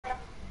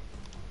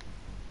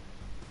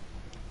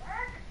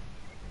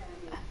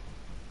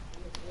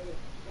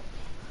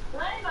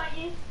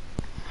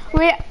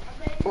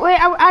Wait,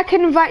 I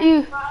can invite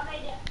you.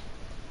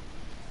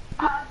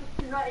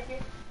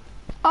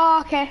 Oh,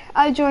 okay,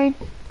 I'll join.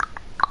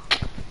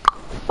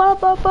 I'm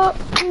gonna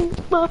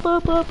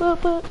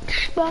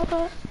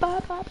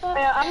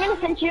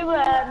send you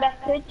a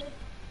message.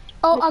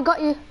 Oh, I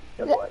got you.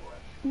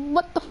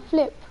 What the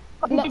flip?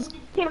 Let's...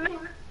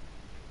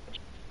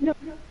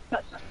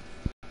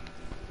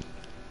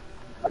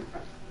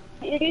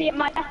 You get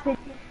my message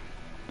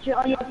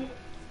on your...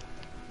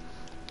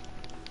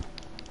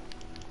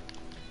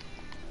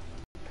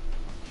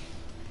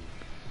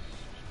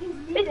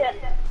 Is it?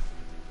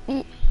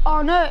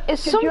 Oh no, it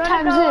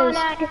sometimes is.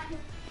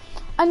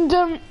 And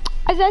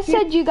as I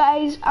said, you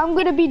guys, I'm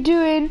gonna be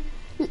doing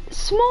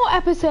small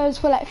episodes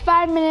for like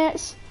 5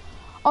 minutes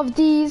of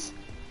these,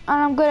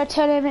 and I'm gonna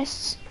turn them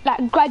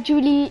like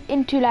gradually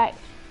into like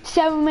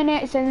 7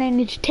 minutes, and then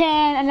into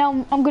 10, and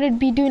then I'm gonna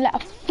be doing like a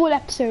full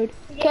episode.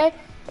 Okay?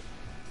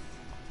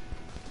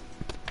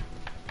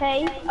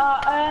 Okay.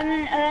 What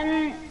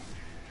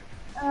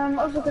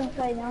was I gonna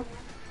say now?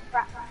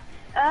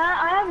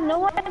 I have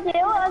no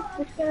idea what I was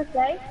just gonna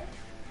say.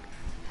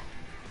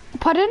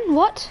 Pardon?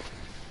 What?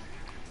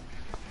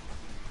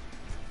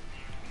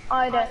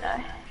 I don't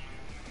know.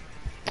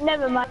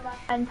 Never mind.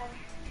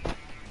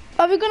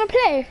 Are we gonna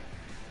play?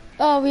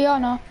 Oh, we are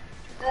now.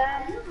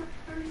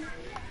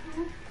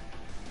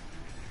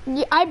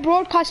 Yeah, I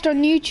broadcast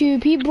on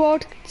YouTube. He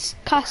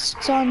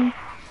broadcasts on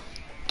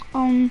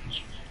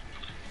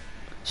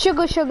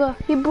Sugar.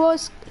 He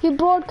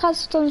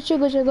broadcasts on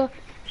Sugar.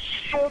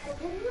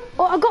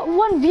 Oh, I got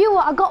one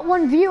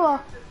viewer.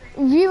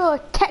 Viewer,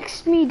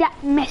 text me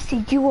that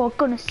message you are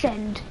gonna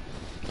send.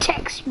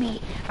 Text me.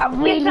 I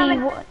really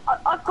want.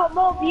 I've got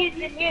more views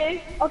than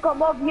you. I've got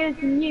more views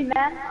than you,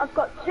 man. I've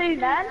got 2,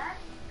 man.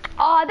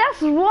 Oh,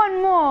 that's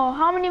one more.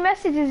 How many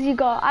messages you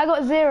got? I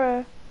got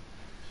 0.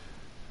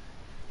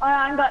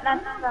 I ain't got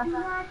none.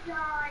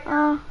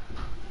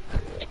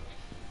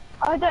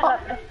 I don't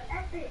like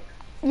this.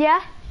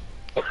 Yeah?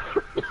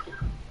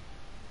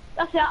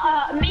 That's it,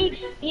 me,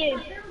 you.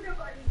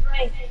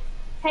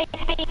 Hey,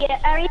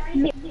 Ari,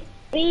 me.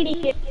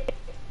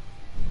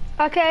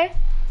 Okay.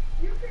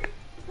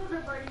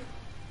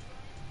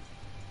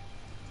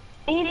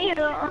 I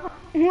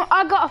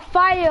got a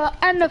fire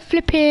and a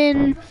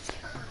flipping.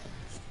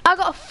 I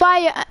got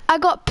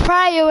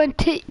Prio and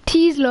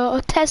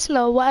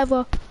Tesla or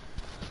whatever.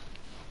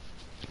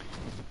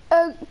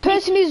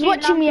 Person who's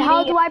watching me,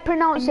 how do I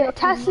pronounce it?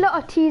 Tesla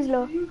or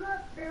Tesla?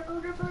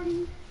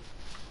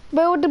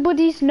 Build the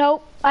buddies?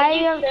 No.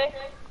 I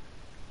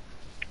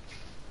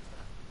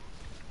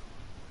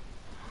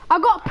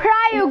got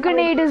Prio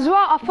grenade as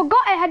well. I forgot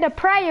I had a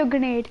Prio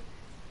grenade.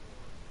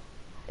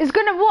 It's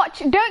gonna watch.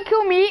 Don't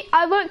kill me.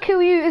 I won't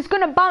kill you. It's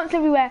gonna bounce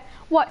everywhere.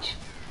 Watch.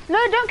 No,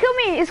 don't kill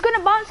me. It's gonna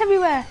bounce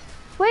everywhere.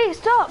 Wait,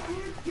 stop.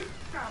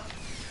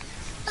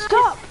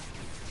 Stop.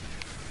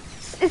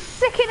 It's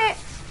sick in it.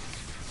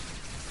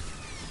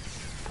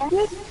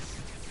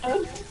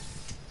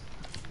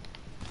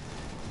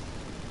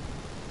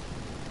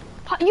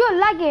 You're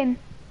lagging.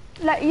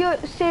 Like, you're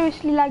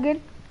seriously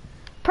lagging.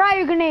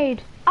 Prio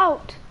grenade.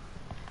 Out.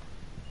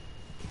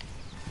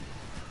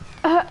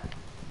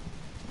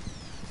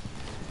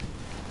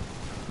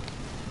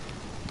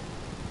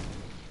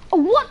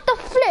 What the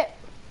flip?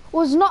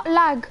 Was not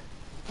lag.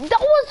 That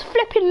was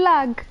flipping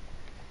lag.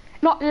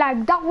 Not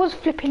lag, that was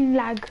flipping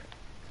lag.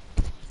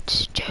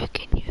 Just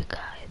joking, you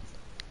guys.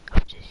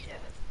 I'm just joking.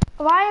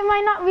 Why am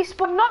I not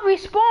respawned? Not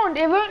respawned,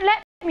 it won't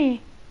let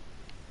me.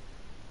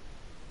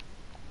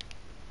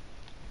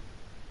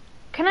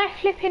 Can I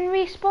flipping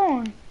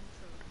respawn?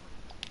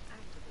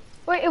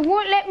 Wait, it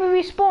won't let me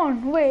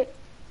respawn. Wait,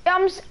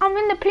 I'm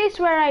in the place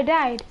where I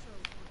died.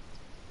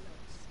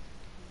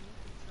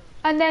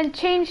 And then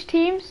change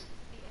teams.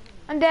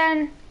 And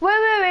then,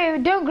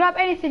 wait, don't grab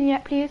anything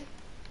yet, please.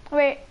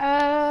 Wait,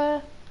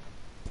 have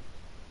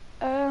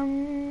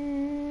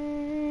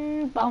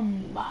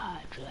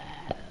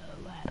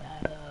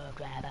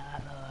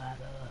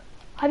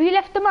you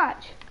left the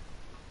match?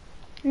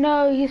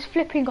 No, he's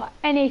flipping got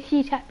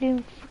NAT tap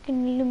doing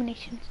freaking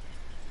illuminations.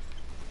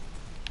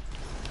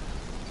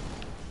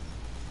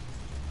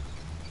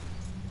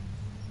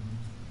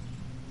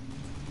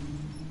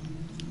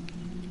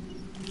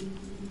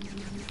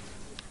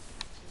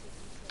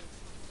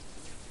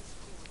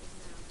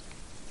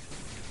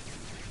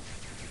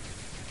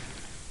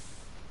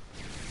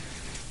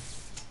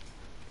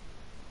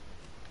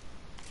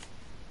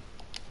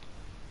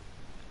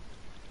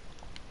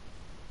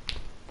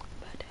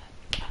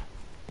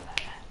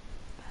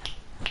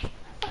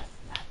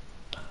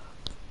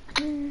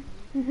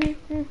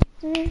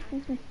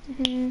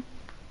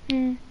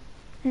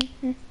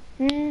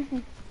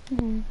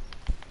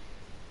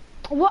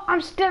 What?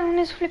 I'm still on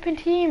this flipping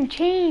team.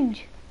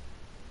 Change.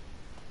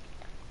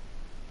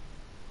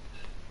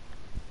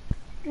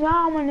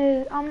 Now I'm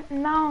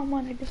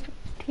on a different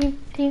team.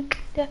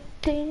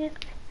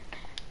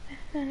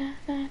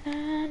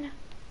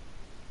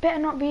 Better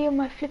not be on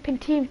my flipping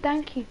team.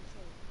 Thank you.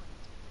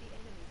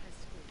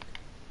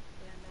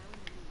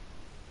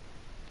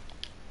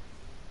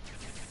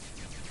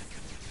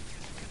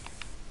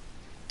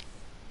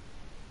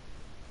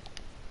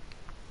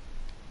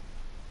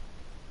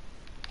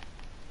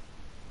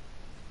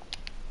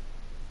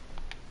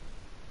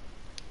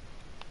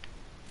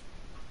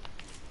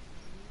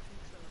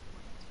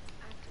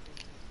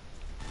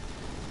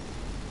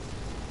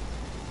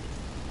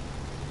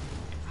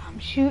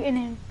 shooting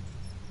him.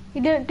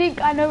 You don't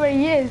think I know where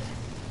he is?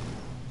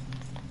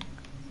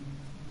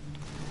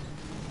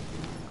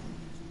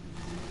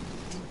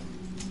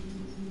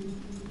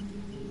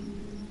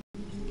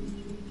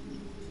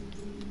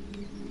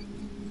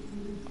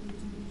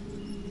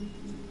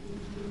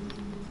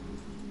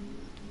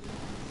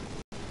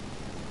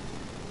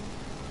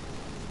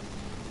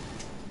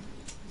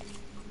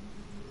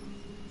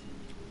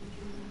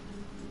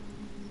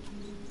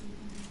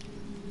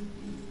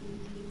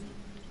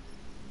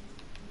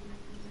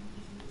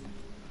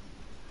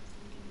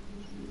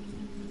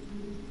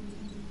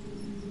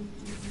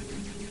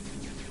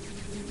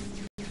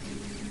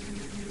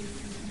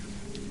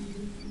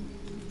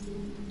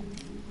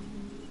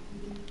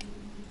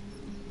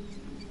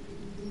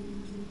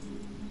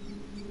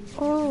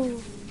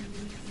 Oh.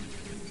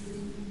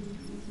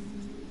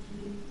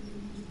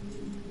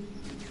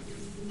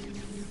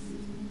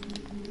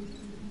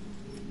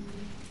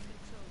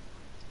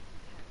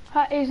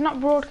 He's not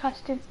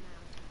broadcasting.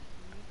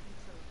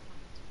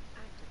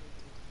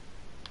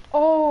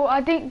 Oh,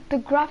 I think the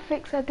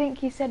graphics, I think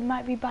he said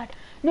might be bad.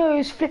 No, he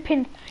was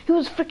flipping. He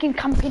was freaking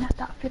camping at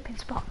that flipping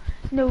spot.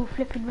 No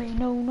flipping way.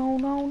 No, no,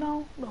 no,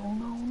 no, no,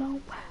 no,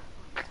 no.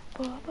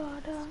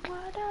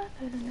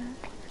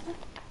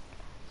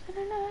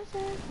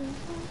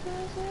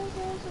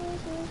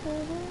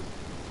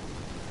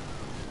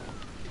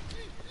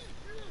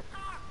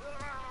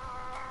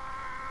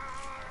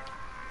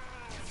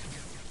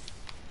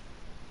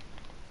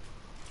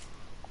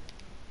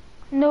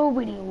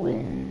 Nobody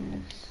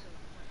wins.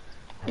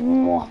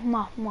 Mwah,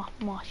 mwah, mwah,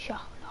 mwah,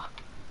 shabla.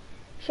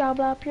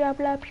 Shabla,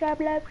 shabla,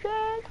 shabla,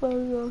 shabla.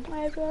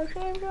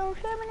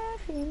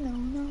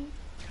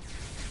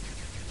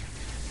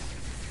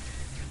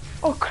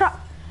 Oh crap!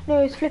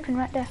 No, he's flipping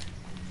right there.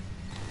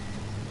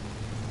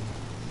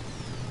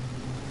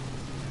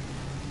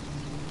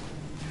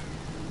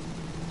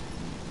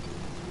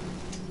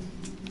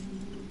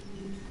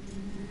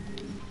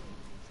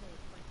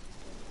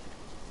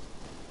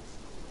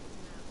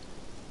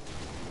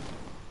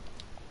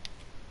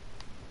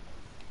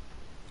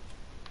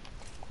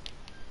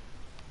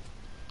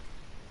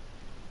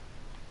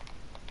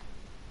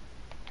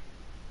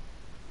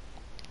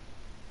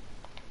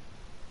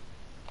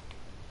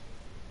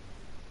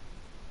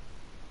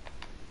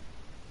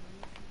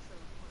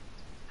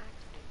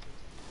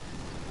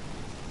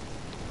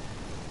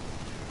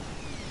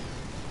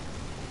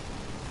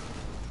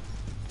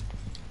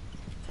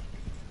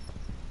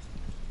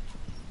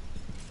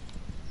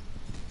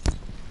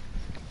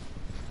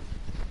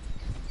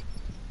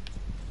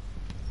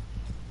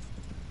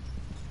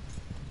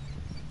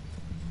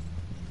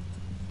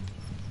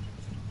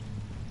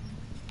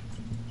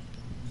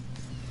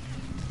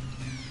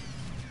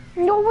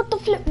 No, what the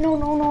flip? No,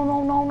 no, no,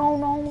 no, no, no,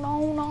 no,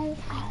 no, no, no,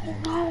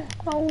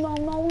 no, no,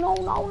 no, no,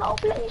 no, no,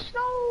 please,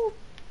 no,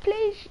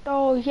 please.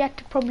 Oh, he had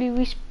to probably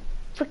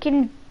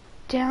freaking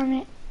damn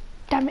it,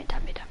 damn it,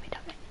 damn it, damn it,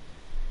 damn it,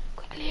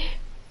 quickly.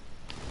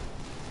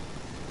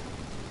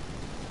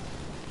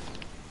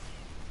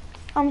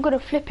 I'm gonna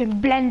flip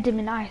him, blend him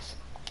in ice.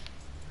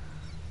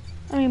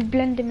 I mean,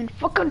 blend him in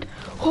fucking.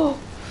 Oh,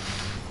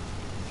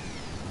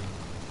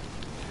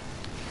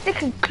 they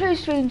can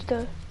close range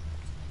though.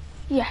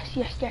 Yes,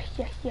 yes, yes,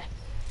 yes, yes.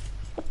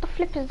 What the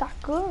flip is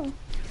that girl?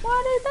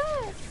 What is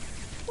that?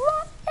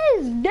 What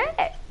is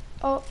that?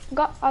 Oh,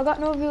 I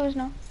got no views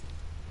now.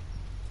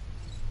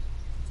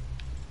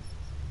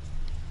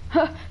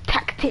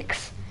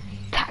 Tactics,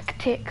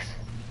 tactics.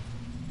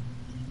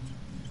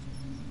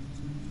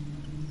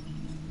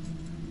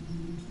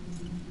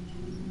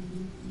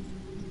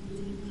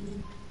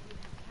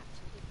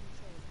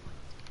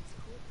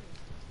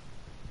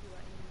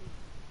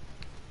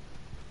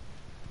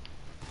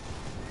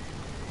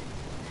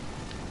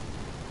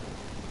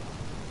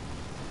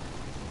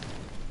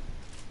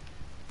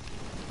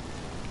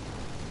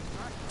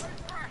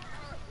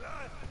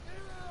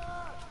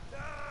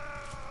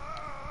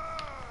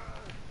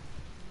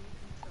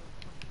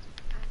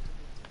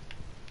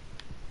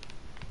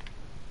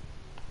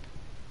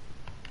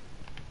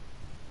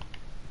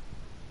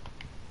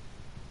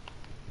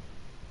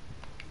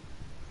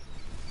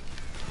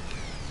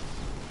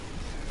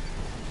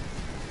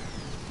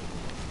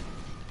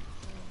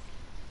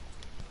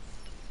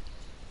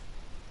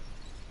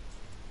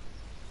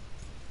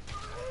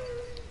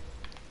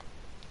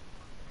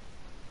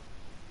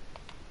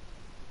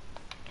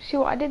 See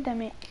what I did there,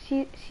 mate?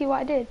 See what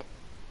I did?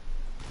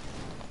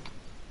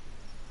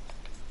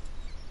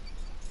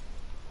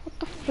 What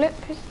the flip?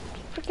 His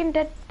freaking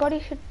dead body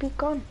should be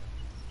gone.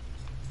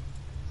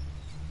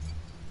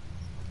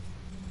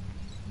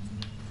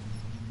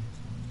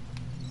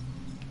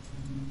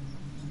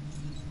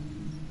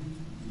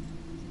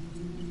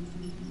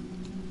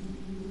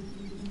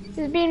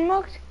 He's being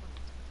mugged.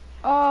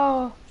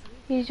 Oh,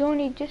 he's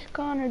only just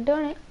gone or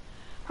done it.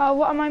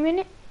 What am I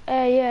minute?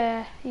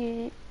 Yeah,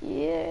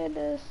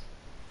 this.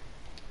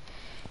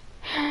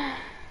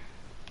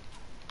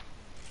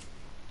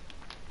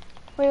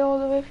 Way all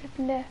the way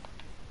flipping there.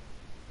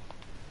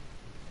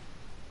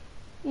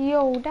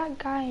 Yo, that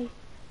guy.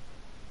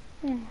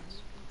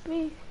 Must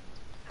be.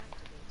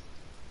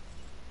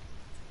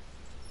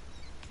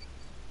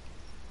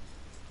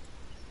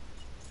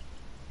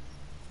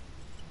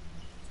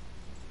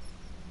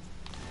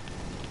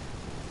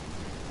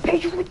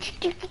 Bitch,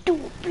 what you think you do?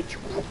 Bitch,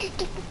 what you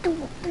think you do?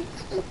 Bitch,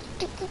 what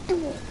you think you do?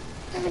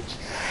 Bitch.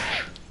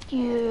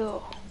 Yeah.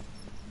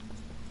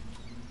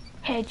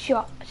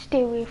 Headshot.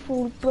 Stay away,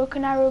 fool.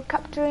 Broken arrow.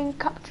 Capturing.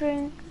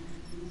 Capturing.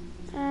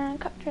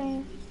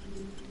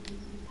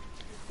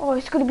 Oh,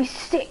 it's gonna be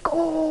sick.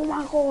 Oh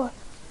my god.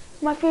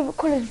 My favorite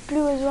color is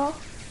blue as well.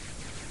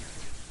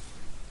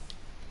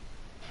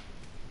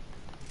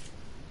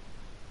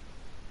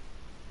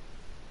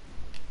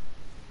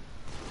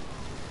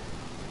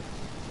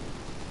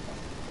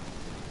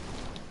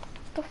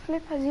 What the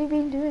flip has he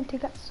been doing to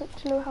get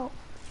such low health?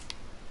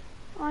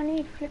 I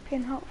need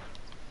flipping health.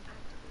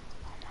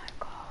 Oh my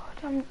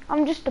god,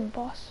 I'm just a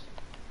boss.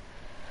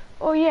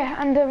 Oh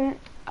yeah, and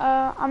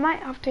I might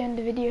have to end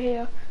the video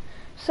here.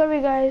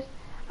 Sorry guys,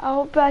 I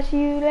hope I see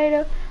you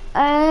later.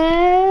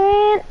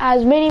 And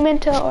as Mini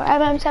Mentor or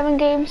MM7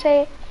 Games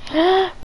say,